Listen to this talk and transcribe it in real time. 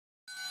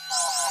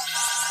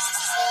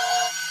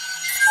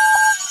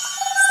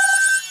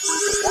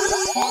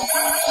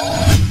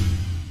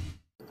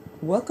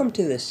Welcome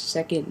to the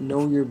second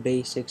Know Your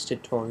Basics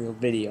tutorial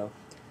video.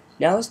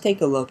 Now let's take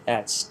a look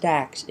at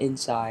stacks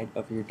inside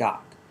of your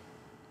dock.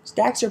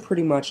 Stacks are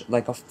pretty much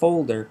like a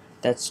folder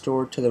that's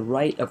stored to the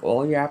right of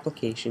all your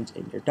applications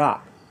in your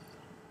dock.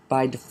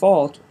 By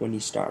default, when you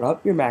start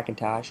up your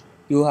Macintosh,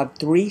 you will have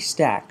three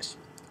stacks: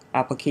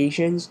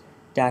 applications,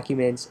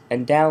 documents,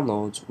 and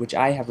downloads, which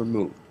I have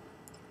removed.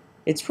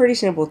 It's pretty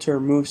simple to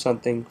remove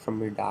something from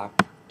your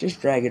dock.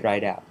 Just drag it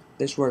right out.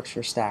 This works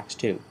for stacks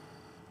too.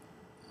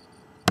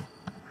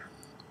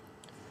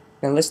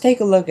 Now let's take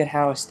a look at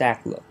how a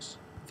stack looks.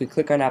 If we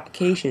click on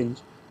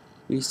applications,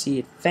 we see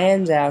it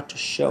fans out to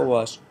show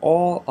us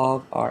all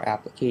of our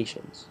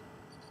applications.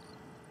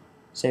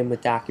 Same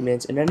with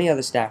documents and any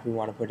other stack we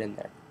want to put in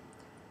there.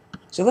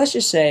 So let's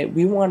just say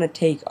we want to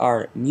take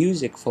our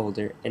music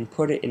folder and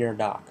put it in our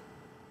dock.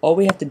 All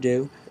we have to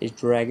do is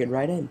drag it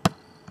right in.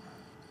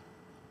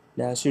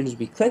 Now as soon as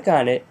we click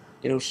on it,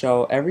 it'll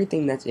show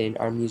everything that's in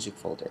our music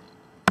folder.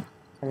 I'm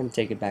going to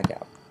take it back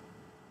out.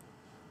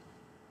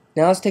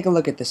 Now let's take a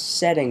look at the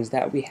settings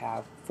that we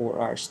have for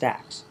our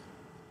stacks.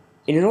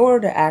 In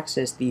order to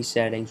access these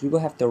settings, we will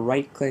have to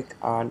right click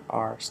on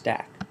our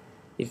stack.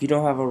 If you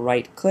don't have a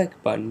right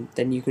click button,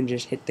 then you can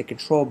just hit the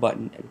control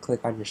button and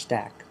click on your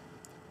stack.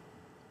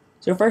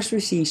 So first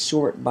we see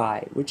sort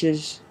by, which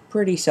is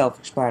pretty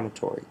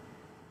self-explanatory.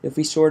 If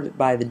we sort it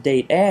by the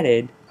date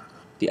added,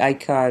 the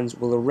icons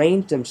will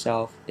arrange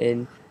themselves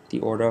in the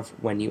order of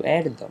when you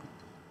added them.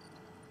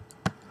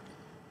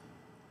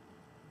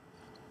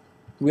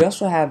 We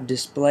also have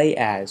display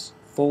as,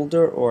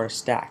 folder or a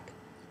stack.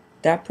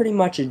 That pretty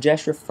much is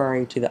just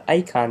referring to the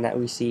icon that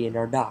we see in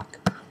our dock.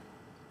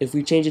 If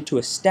we change it to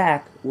a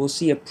stack, we'll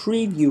see a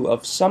preview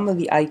of some of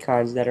the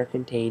icons that are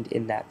contained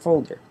in that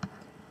folder.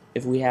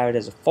 If we have it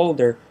as a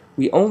folder,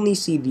 we only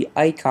see the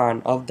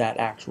icon of that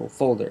actual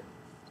folder.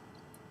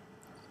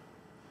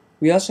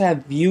 We also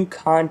have view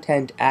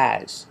content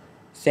as,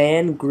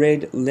 fan,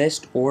 grid,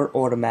 list, or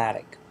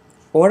automatic.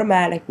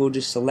 Automatic will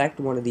just select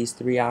one of these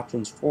three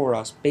options for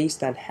us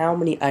based on how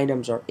many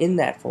items are in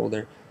that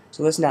folder,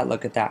 so let's not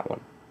look at that one.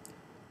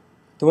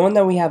 The one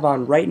that we have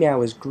on right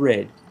now is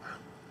grid,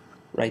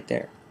 right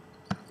there.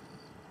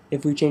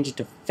 If we change it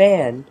to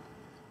fan,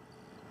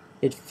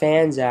 it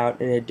fans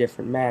out in a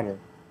different manner.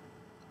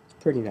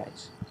 It's pretty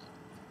nice.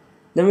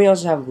 Then we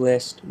also have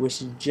list,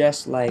 which is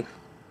just like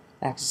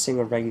accessing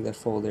a regular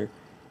folder.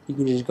 You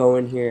can just go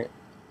in here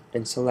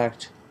and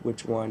select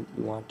which one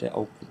you want to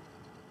open.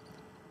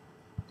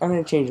 I'm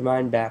going to change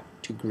mine back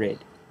to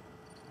grid.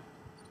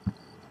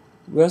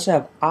 We also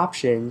have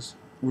options,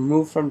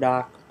 remove from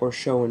dock or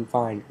show in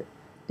Finder.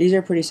 These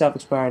are pretty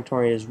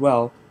self-explanatory as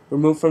well.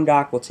 Remove from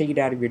dock will take it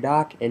out of your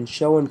dock, and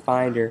show in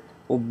Finder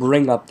will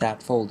bring up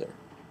that folder.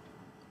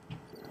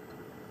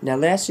 Now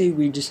lastly,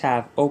 we just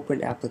have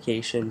open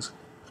applications,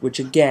 which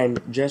again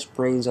just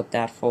brings up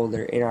that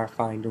folder in our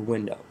Finder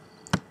window.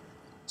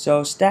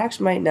 So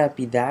stacks might not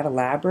be that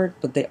elaborate,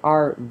 but they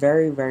are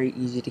very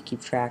easy to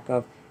keep track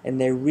of, and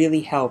they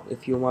really help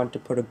if you want to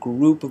put a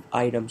group of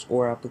items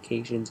or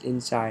applications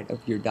inside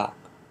of your dock.